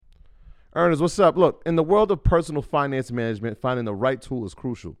Ernest, what's up? Look, in the world of personal finance management, finding the right tool is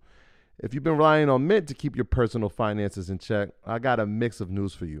crucial. If you've been relying on Mint to keep your personal finances in check, I got a mix of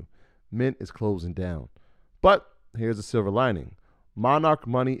news for you. Mint is closing down. But here's a silver lining. Monarch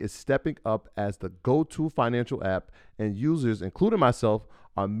Money is stepping up as the go-to financial app, and users, including myself,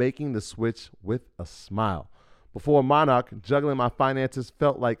 are making the switch with a smile. Before Monarch, juggling my finances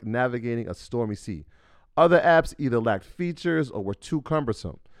felt like navigating a stormy sea. Other apps either lacked features or were too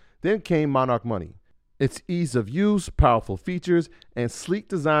cumbersome. Then came Monarch Money. Its ease of use, powerful features, and sleek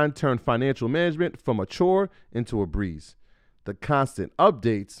design turned financial management from a chore into a breeze. The constant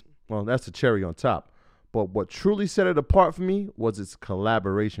updates, well, that's the cherry on top. But what truly set it apart for me was its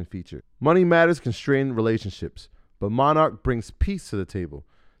collaboration feature. Money matters constrain relationships, but Monarch brings peace to the table.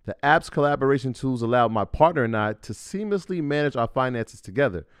 The app's collaboration tools allow my partner and I to seamlessly manage our finances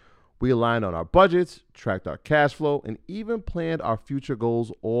together. We aligned on our budgets, tracked our cash flow, and even planned our future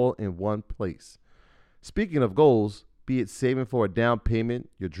goals all in one place. Speaking of goals, be it saving for a down payment,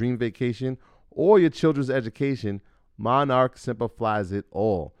 your dream vacation, or your children's education, Monarch simplifies it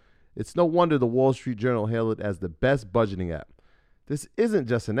all. It's no wonder the Wall Street Journal hailed it as the best budgeting app. This isn't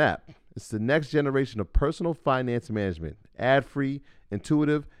just an app. It's the next generation of personal finance management, ad-free,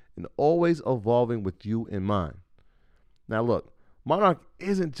 intuitive, and always evolving with you in mind. Now look, Monarch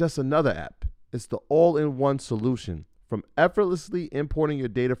isn't just another app. It's the all-in-one solution. From effortlessly importing your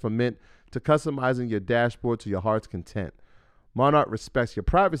data from Mint to customizing your dashboard to your heart's content. Monarch respects your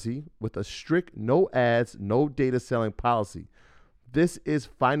privacy with a strict no ads, no data selling policy. This is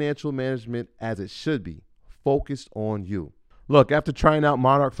financial management as it should be, focused on you. Look, after trying out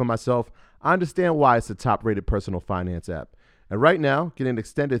Monarch for myself, I understand why it's the top-rated personal finance app. And right now, get an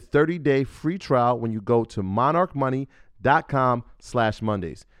extended 30-day free trial when you go to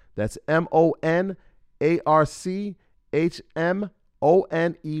monarchmoney.com/Mondays. That's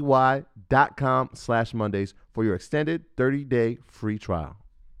monarchmoney.com/Mondays for your extended 30-day free trial.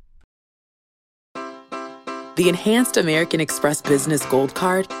 The Enhanced American Express Business Gold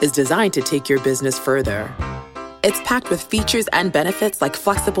Card is designed to take your business further. It's packed with features and benefits like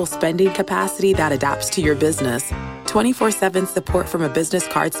flexible spending capacity that adapts to your business, 24/7 support from a business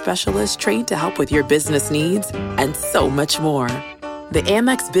card specialist trained to help with your business needs, and so much more. The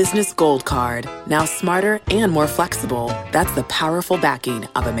Amex Business Gold Card, now smarter and more flexible. That's the powerful backing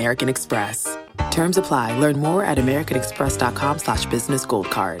of American Express. Terms apply. Learn more at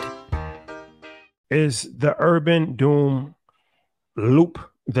americanexpress.com/businessgoldcard. Is the urban doom loop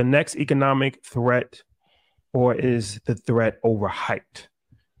the next economic threat, or is the threat overhyped?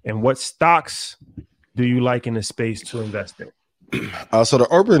 And what stocks do you like in the space to invest in? So the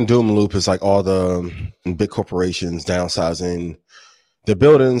urban doom loop is like all the big corporations downsizing the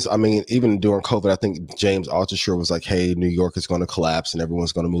buildings. I mean, even during COVID, I think James Altucher was like, hey, New York is going to collapse and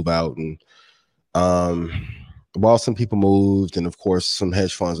everyone's going to move out. And while some people moved, and of course, some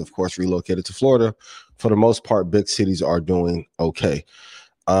hedge funds, of course, relocated to Florida, for the most part, big cities are doing okay.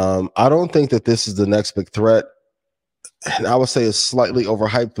 I don't think that this is the next big threat. And I would say it's slightly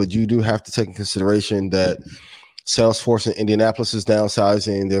overhyped, but you do have to take in consideration that Salesforce in Indianapolis is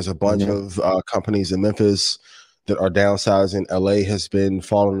downsizing. There's a bunch of companies in Memphis that are downsizing. LA has been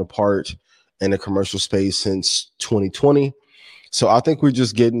falling apart in the commercial space since 2020. So I think we're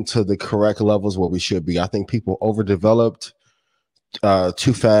just getting to the correct levels where we should be. I think people overdeveloped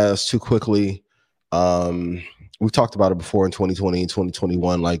too fast, too quickly. We talked about it before in 2020 and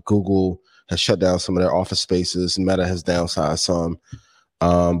 2021. Like Google has shut down some of their office spaces. Meta has downsized some.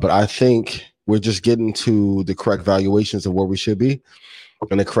 But I think we're just getting to the correct valuations of where we should be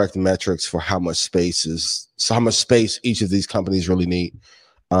and the correct metrics for how much space each of these companies really need.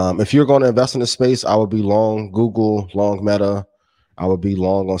 If you're going to invest in the space, I would be long Google, long Meta. I would be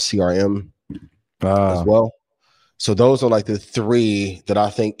long on CRM as well. So those are like the three that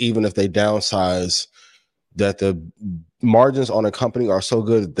I think, even if they downsize, that the margins on a company are so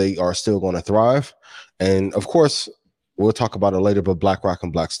good that they are still going to thrive. And of course, we'll talk about it later, but BlackRock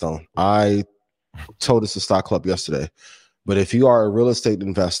and Blackstone. I told this to Stock Club yesterday, but if you are a real estate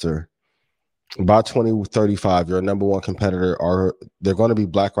investor, by 2035, your number one competitor they're going to be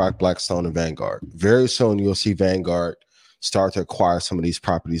BlackRock, Blackstone, and Vanguard. Very soon, you'll see Vanguard start to acquire some of these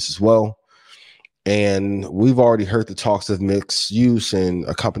properties as well. And we've already heard the talks of mixed use and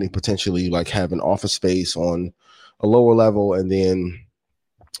a company potentially like having office space on a lower level and then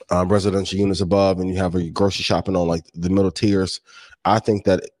residential units above, and you have a grocery shopping on like the middle tiers. I think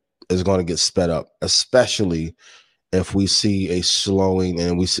that is going to get sped up, especially if we see a slowing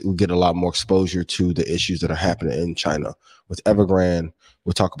and we get a lot more exposure to the issues that are happening in China with Evergrande.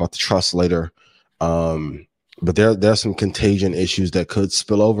 We'll talk about the trust later. But there's some contagion issues that could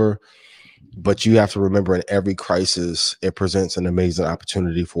spill over. But you have to remember, in every crisis, it presents an amazing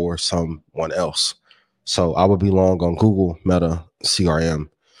opportunity for someone else. So I would be long on Google, Meta, CRM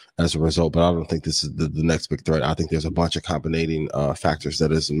as a result, but I don't think this is the next big threat. I think there's a bunch of combinating factors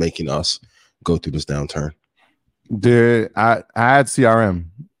that is making us go through this downturn. I had CRM.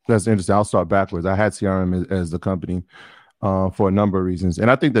 That's interesting. I'll start backwards. I had CRM as the company for a number of reasons. And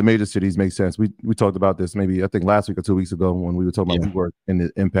I think the major cities make sense. We talked about this maybe, I think, last week or 2 weeks ago when we were talking about WeWork and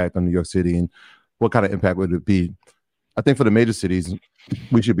the impact on New York City and what kind of impact would it be. I think for the major cities,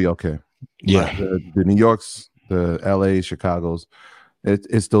 we should be okay. Yeah. The New Yorks, the LA, Chicago's,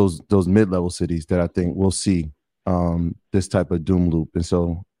 it's those mid-level cities that I think we'll see this type of doom loop. And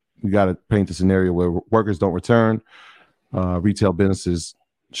so we got to paint the scenario where workers don't return, retail businesses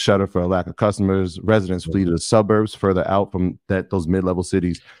shutter for a lack of customers, residents flee to the suburbs further out from those mid-level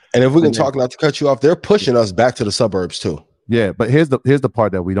cities. And if we can talk, not to cut you off, they're pushing us back to the suburbs too. Yeah, but here's the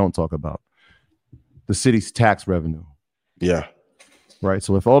part that we don't talk about. The city's tax revenue. Yeah. Right.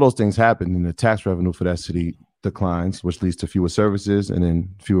 So if all those things happen, then the tax revenue for that city declines, which leads to fewer services and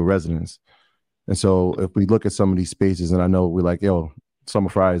then fewer residents. And so if we look at some of these spaces, and I know we're like, yo, summer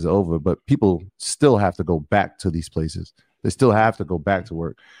Friday is over, but people still have to go back to these places. They still have to go back to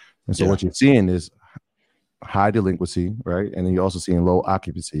work. And so what you're seeing is high delinquency, right? And then you're also seeing low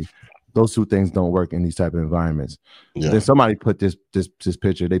occupancy. Those two things don't work in these type of environments. Yeah. Then somebody put this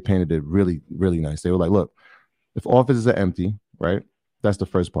picture, they painted it really, really nice. They were like, look, if offices are empty, right? That's the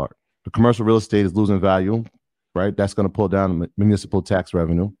first part. The commercial real estate is losing value, right? That's going to pull down municipal tax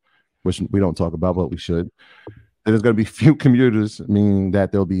revenue, which we don't talk about, but we should. There's going to be few commuters, meaning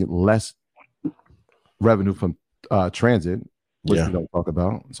that there'll be less revenue from transit, which we don't talk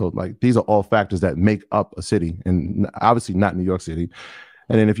about. So like these are all factors that make up a city, and obviously not New York City.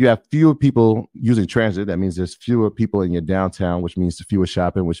 And then if you have fewer people using transit, that means there's fewer people in your downtown, which means to fewer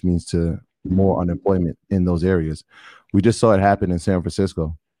shopping, which means to more unemployment in those areas. We just saw it happen in San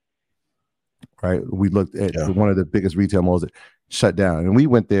Francisco, right? We looked at one of the biggest retail malls that shut down, and we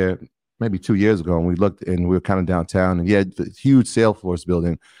went there maybe 2 years ago, and we looked, and we were kind of downtown, and the huge Salesforce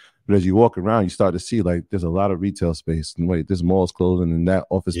building. But as you walk around, you start to see like there's a lot of retail space, and wait, this mall's closing, and that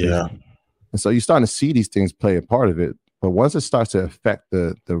office space. And so you're starting to see these things play a part of it. But once it starts to affect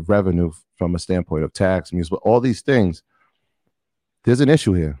the revenue from a standpoint of tax, music, all these things, there's an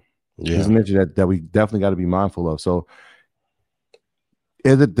issue here. Yeah. There's an issue that we definitely got to be mindful of. So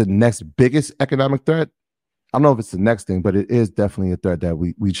is it the next biggest economic threat? I don't know if it's the next thing, but it is definitely a threat that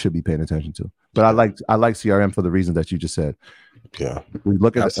we should be paying attention to. But I like CRM for the reason that you just said. Yeah. We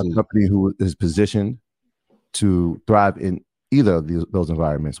look at a company who is positioned to thrive in either of those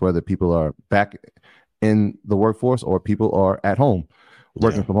environments, whether people are back in the workforce or people are at home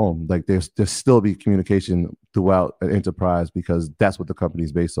working from home. Like there's still be communication throughout an enterprise because that's what the company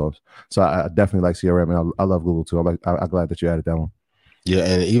is based off. So I definitely like CRM, and I love Google too. I'm glad that you added that one. Yeah,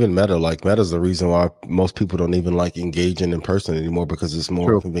 and even Meta, like Meta's the reason why most people don't even like engaging in person anymore, because it's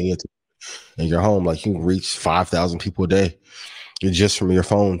more convenient in your home. Like you can reach 5,000 people a day just from your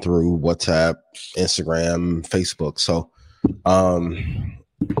phone through WhatsApp, Instagram, Facebook. So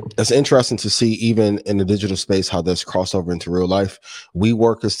it's interesting to see, even in the digital space, how there's crossover into real life.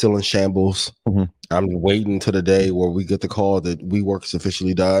 WeWork is still in shambles. Mm-hmm. I'm waiting to the day where we get the call that WeWork has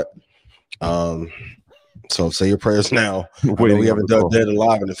officially died. So say your prayers now. I know we haven't done Dead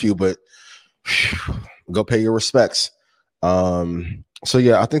Alive in a few, but go pay your respects. So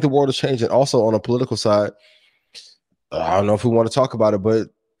yeah, I think the world is changing. Also on a political side, I don't know if we want to talk about it, but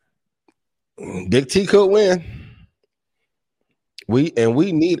Big T could win. We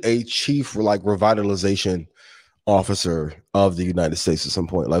need a chief revitalization officer of the United States at some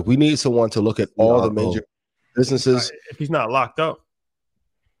point. Like we need someone to look at all the major businesses. If he's not locked up.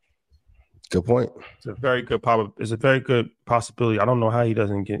 Good point. It's a very good possibility. I don't know how he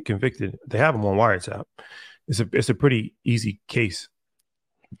doesn't get convicted. They have him on wiretap. It's a pretty easy case.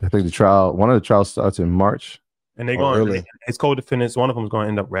 I think one of the trials starts in March. And they're going. His co-defendants, one of them is going to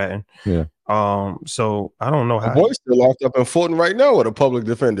end up ratting. Yeah. So I don't know how. My boy's still locked up in Fulton right now with a public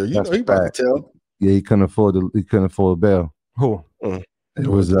defender. You know he about to tell. Yeah, he couldn't afford bail. Who? It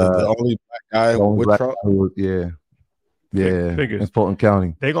was the only black guy with Trump. Yeah, in Fulton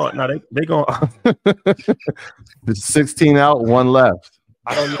County. They going. There's 16 out, 1 left.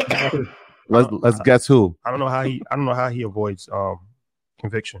 I don't know. Let's guess who. I don't know how he avoids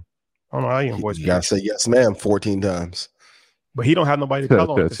conviction. I don't know how he avoids. You gotta say yes, ma'am, 14 times. But he don't have nobody to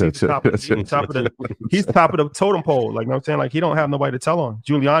tell on. He's top of the totem pole. Like, you know what I'm saying? Like, he don't have nobody to tell on.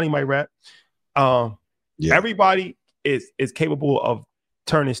 Giuliani might rat. Everybody is capable of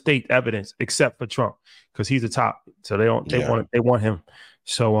turning state evidence except for Trump, because he's the top. So they want him.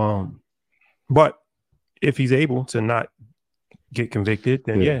 So But if he's able to not get convicted,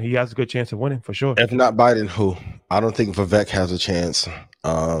 then yeah, he has a good chance of winning for sure. If not Biden, who? I don't think Vivek has a chance.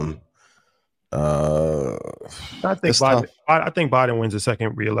 I think Biden. I think Biden wins the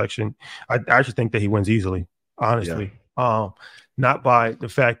second re-election. I actually think that he wins easily. Honestly, not by the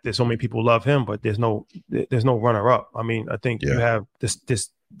fact that so many people love him, but there's no runner-up. I mean, I think you have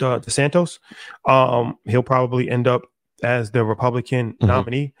DeSantis. He'll probably end up as the Republican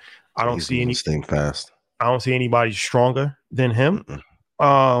nominee. I don't see anything fast. I don't see anybody stronger than him.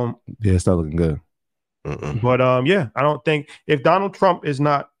 It's not looking good. But I don't think if Donald Trump is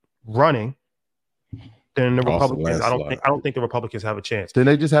not running, then the Republicans. I don't think the Republicans have a chance. Didn't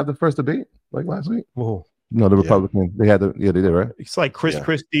they just have the first debate like last week? Whoa. No, the Republicans. They had they did, right? It's like Chris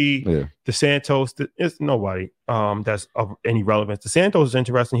Christie, DeSantis. It's nobody that's of any relevance. DeSantis is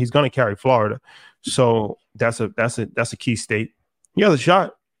interesting. He's going to carry Florida, so that's a key state. He has a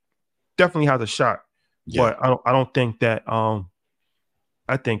shot. Definitely has a shot. Yeah. But I don't think that. I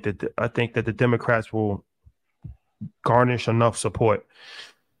think that the Democrats will garnish enough support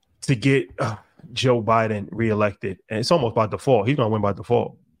to get Joe Biden reelected, and it's almost by default. He's going to win by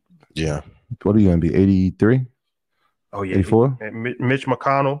default. Yeah. What are you going to be? 83? Oh yeah, 84. Mitch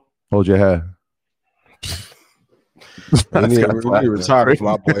McConnell. Hold your head. We need to retire for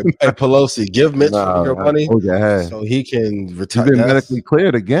my boy. Hey, Pelosi, give Mitch your money so he can retire. He's been medically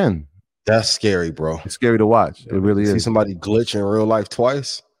cleared again. That's scary, bro. It's scary to watch. It really is. See somebody glitch in real life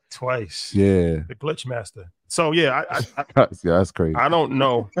twice. Yeah. The glitch master. So yeah, that's crazy. I don't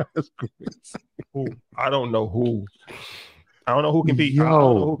know. I don't know who can beat. I don't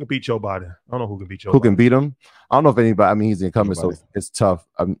know who can beat Joe Biden. I don't know who can beat Joe. Who Biden. can beat him? I don't know if anybody. I mean, he's the incumbent, so it's tough.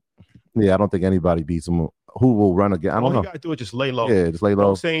 I don't think anybody beats him. Who will run again? I don't know. All you gotta do is just lay low. Yeah, just lay low.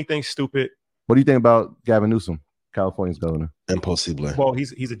 Don't say anything stupid. What do you think about Gavin Newsom, California's governor? Impossible. Well,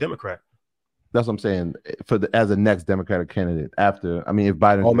 he's a Democrat. That's what I'm saying. As a next Democratic candidate after. I mean, if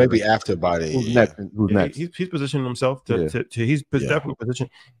Biden. Oh, maybe after Biden. Who's next? Who's next? He's positioning himself to definitely position.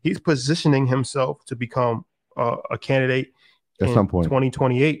 He's positioning himself to become a candidate at some point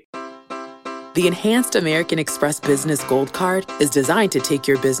 2028. The Enhanced American Express Business Gold Card is designed to take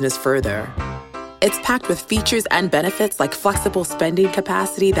your business further. It's packed with features and benefits like flexible spending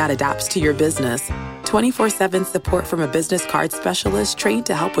capacity that adapts to your business, 24/7 support from a business card specialist trained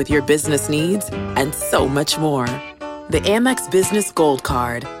to help with your business needs, and so much more. The Amex Business Gold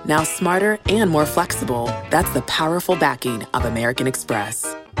Card, now smarter and more flexible. That's the powerful backing of American Express.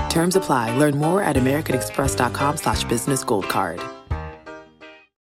 Terms apply. Learn more at americanexpress.com/businessgoldcard.